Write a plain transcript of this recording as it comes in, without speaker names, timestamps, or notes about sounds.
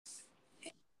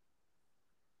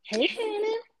Hey,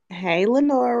 Shannon. Hey,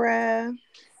 Lenora.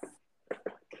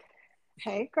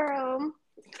 Hey, girl.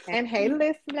 And hey,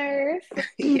 listeners.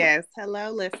 Yes,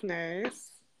 hello,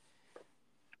 listeners.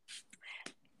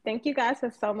 Thank you guys for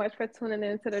so much for tuning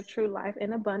in to the True Life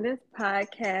in Abundance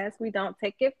podcast. We don't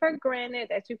take it for granted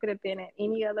that you could have been at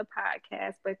any other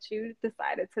podcast, but you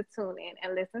decided to tune in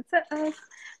and listen to us.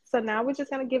 So now we're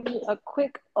just going to give you a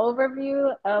quick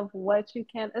overview of what you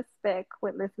can expect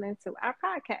with listening to our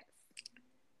podcast.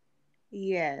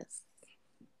 Yes.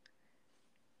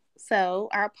 So,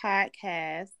 our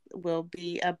podcast will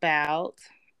be about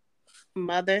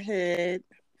motherhood,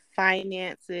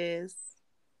 finances,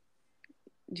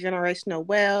 generational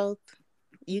wealth.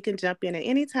 You can jump in at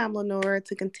any time, Lenora,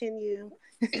 to continue.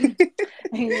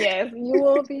 Yes, you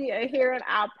will be hearing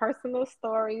our personal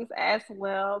stories as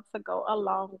well to go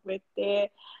along with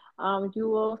it. You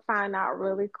will find out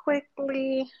really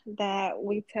quickly that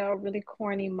we tell really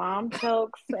corny mom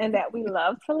jokes and that we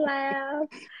love to laugh.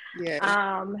 Yes.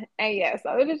 And yeah,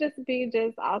 so it'll just be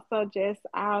just also just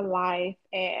our life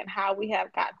and how we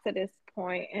have got to this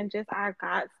point and just our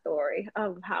God story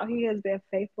of how He has been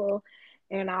faithful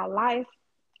in our life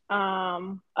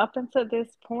up until this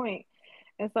point.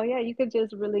 And so, yeah, you could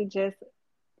just really just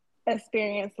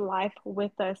experience life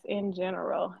with us in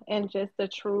general and just the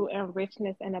true and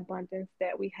richness and abundance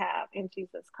that we have in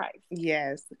Jesus Christ.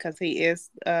 Yes, because He is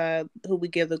who we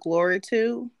give the glory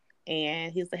to,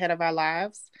 and He's the head of our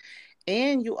lives.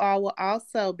 And you all will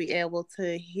also be able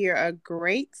to hear a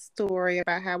great story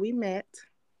about how we met.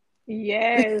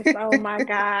 Yes, oh my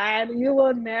God. You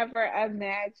will never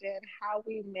imagine how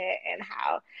we met and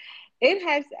how it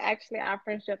has actually, our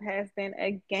friendship has been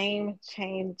a game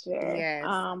changer Yes,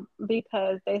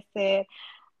 because they said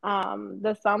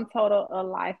the sum total of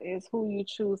life is who you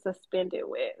choose to spend it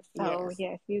with. So, yes,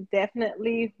 yes, you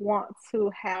definitely want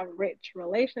to have rich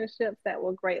relationships that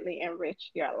will greatly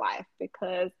enrich your life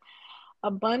because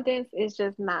abundance is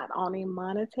just not only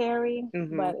monetary,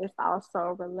 mm-hmm. but it's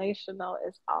also relational,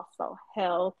 it's also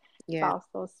health, it's Yes,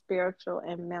 also spiritual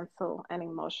and mental and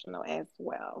emotional as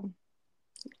well.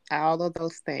 all of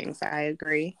those things. I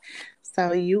agree.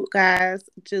 So you guys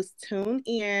just tune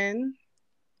in.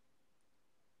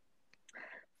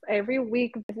 Every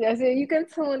week, so you can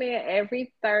tune in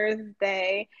every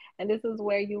Thursday, and this is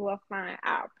where you will find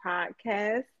our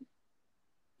podcast.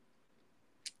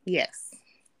 Yes.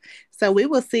 So we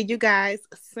will see you guys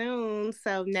soon.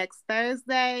 So next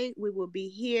Thursday we will be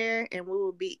here and we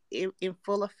will be in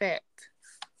full effect.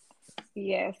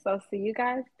 Yes, so see you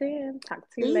guys then. Talk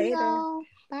to you See later. y'all.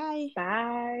 Bye.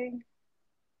 Bye.